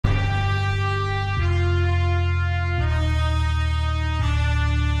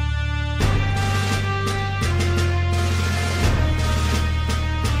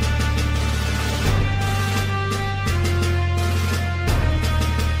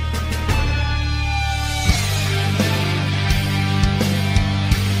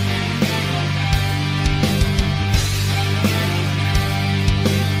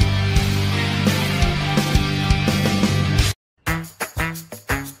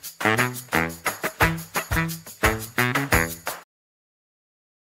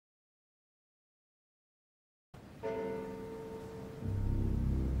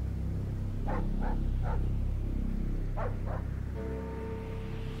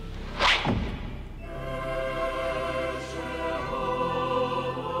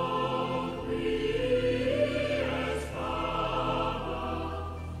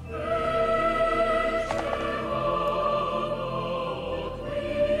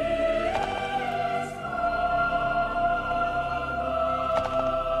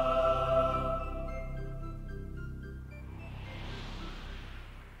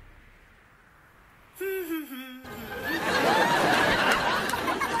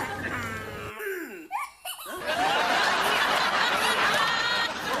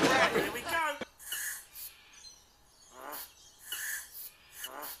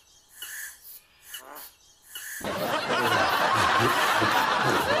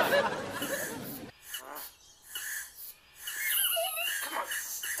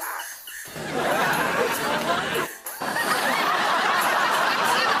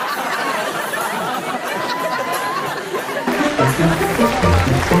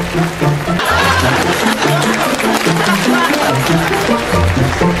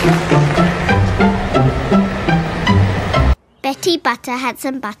Betty Butter had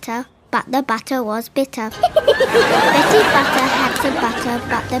some butter, but the butter was bitter. Betty Butter had some butter,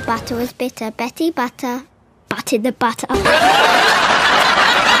 but the butter was bitter. Betty Butter buttered the butter.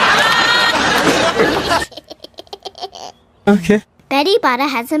 Okay. Betty Butter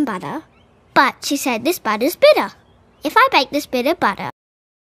had some butter, but she said this butter's bitter. If I bake this bitter butter,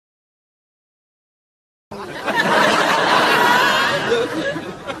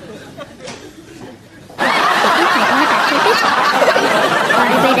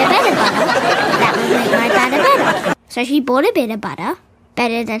 so she bought a bit of butter,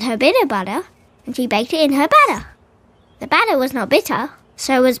 better than her bitter butter, and she baked it in her batter. The batter was not bitter,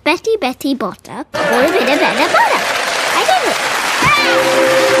 so it was Betty Butter bought a bit of better butter. I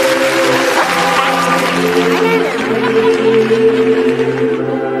did it!